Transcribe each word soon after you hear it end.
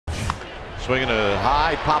Swinging a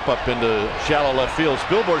high pop-up into shallow left field.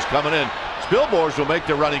 Spilborghs coming in. Spilborghs will make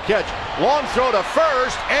the running catch. Long throw to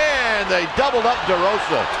first, and they doubled up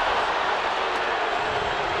DeRosa.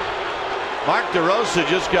 Mark DeRosa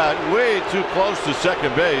just got way too close to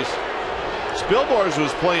second base. Spilborghs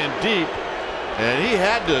was playing deep, and he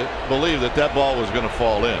had to believe that that ball was going to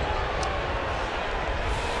fall in.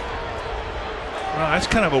 Well, that's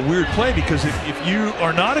kind of a weird play, because if you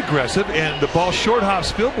are not aggressive and the ball short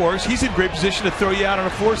hops Spilborghs, he's in great position to throw you out on a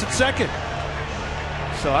force at second.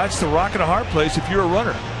 So that's the rock and a hard place if you're a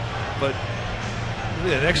runner. But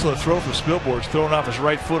really an excellent throw from Spilborghs, throwing off his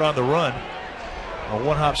right foot on the run. A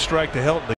one-hop strike to Helton.